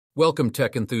Welcome,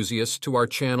 tech enthusiasts, to our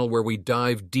channel where we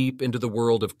dive deep into the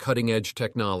world of cutting-edge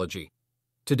technology.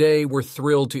 Today, we're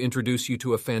thrilled to introduce you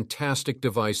to a fantastic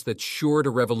device that's sure to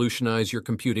revolutionize your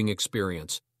computing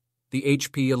experience: the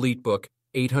HP EliteBook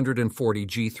 840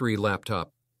 G3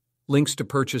 laptop. Links to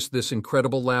purchase this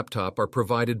incredible laptop are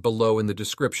provided below in the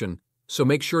description, so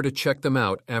make sure to check them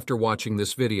out after watching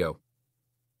this video.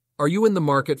 Are you in the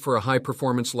market for a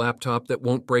high-performance laptop that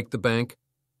won't break the bank?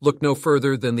 Look no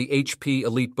further than the HP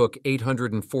EliteBook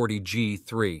 840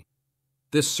 G3.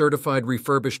 This certified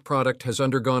refurbished product has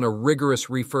undergone a rigorous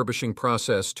refurbishing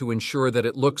process to ensure that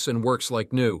it looks and works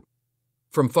like new.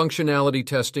 From functionality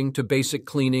testing to basic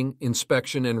cleaning,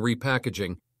 inspection, and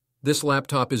repackaging, this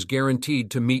laptop is guaranteed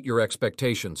to meet your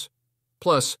expectations.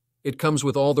 Plus, it comes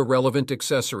with all the relevant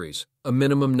accessories, a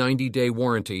minimum 90-day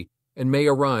warranty, and may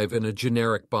arrive in a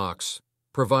generic box,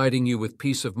 providing you with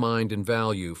peace of mind and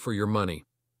value for your money.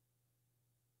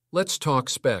 Let's talk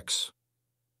specs.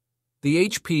 The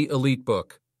HP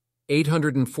EliteBook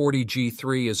 840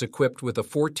 G3 is equipped with a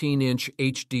 14-inch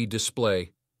HD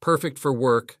display, perfect for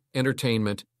work,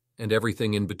 entertainment, and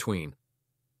everything in between.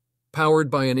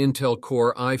 Powered by an Intel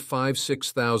Core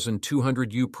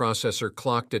i5-6200U processor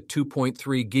clocked at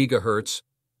 2.3 GHz,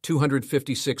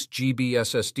 256 GB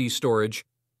SSD storage,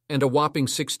 and a whopping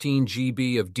 16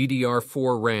 GB of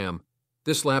DDR4 RAM,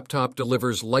 this laptop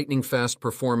delivers lightning-fast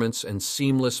performance and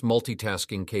seamless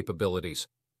multitasking capabilities.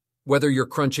 Whether you're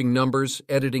crunching numbers,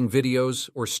 editing videos,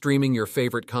 or streaming your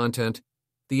favorite content,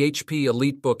 the HP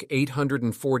EliteBook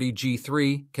 840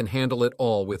 G3 can handle it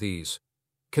all with ease.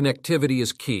 Connectivity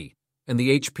is key, and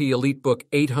the HP EliteBook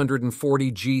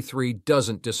 840 G3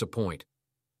 doesn't disappoint.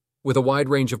 With a wide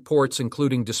range of ports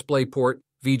including DisplayPort,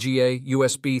 VGA,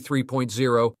 USB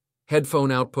 3.0,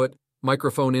 headphone output,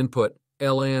 microphone input,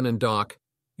 LAN and dock,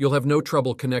 you'll have no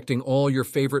trouble connecting all your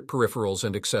favorite peripherals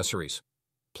and accessories.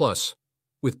 Plus,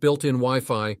 with built-in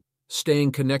Wi-Fi,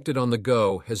 staying connected on the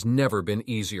go has never been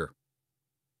easier.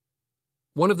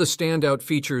 One of the standout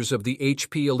features of the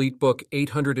HP EliteBook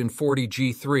 840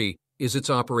 G3 is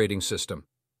its operating system,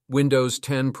 Windows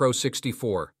 10 Pro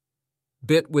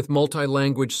 64-bit with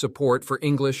multi-language support for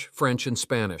English, French, and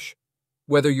Spanish.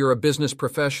 Whether you're a business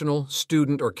professional,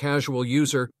 student, or casual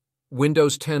user,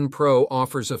 Windows 10 Pro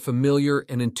offers a familiar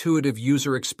and intuitive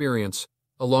user experience,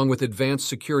 along with advanced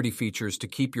security features to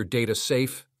keep your data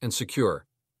safe and secure.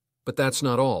 But that's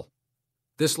not all.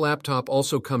 This laptop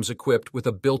also comes equipped with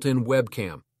a built-in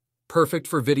webcam, perfect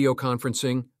for video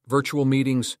conferencing, virtual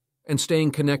meetings, and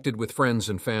staying connected with friends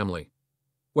and family.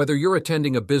 Whether you're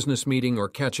attending a business meeting or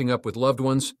catching up with loved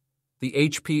ones, the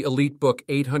HP EliteBook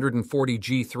 840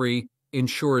 G3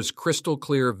 ensures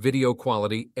crystal-clear video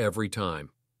quality every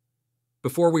time.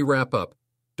 Before we wrap up,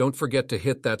 don't forget to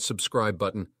hit that subscribe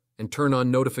button and turn on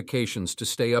notifications to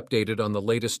stay updated on the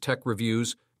latest tech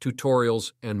reviews,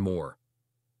 tutorials, and more.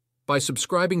 By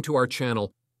subscribing to our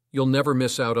channel, you'll never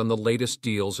miss out on the latest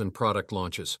deals and product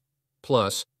launches.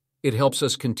 Plus, it helps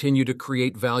us continue to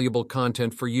create valuable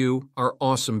content for you, our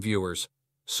awesome viewers.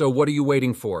 So what are you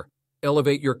waiting for?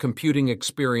 Elevate your computing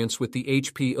experience with the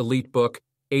HP EliteBook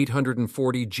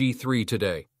 840 G3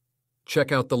 today.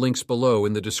 Check out the links below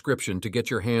in the description to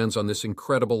get your hands on this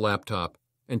incredible laptop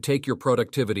and take your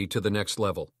productivity to the next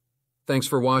level. Thanks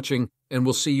for watching, and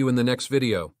we'll see you in the next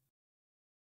video.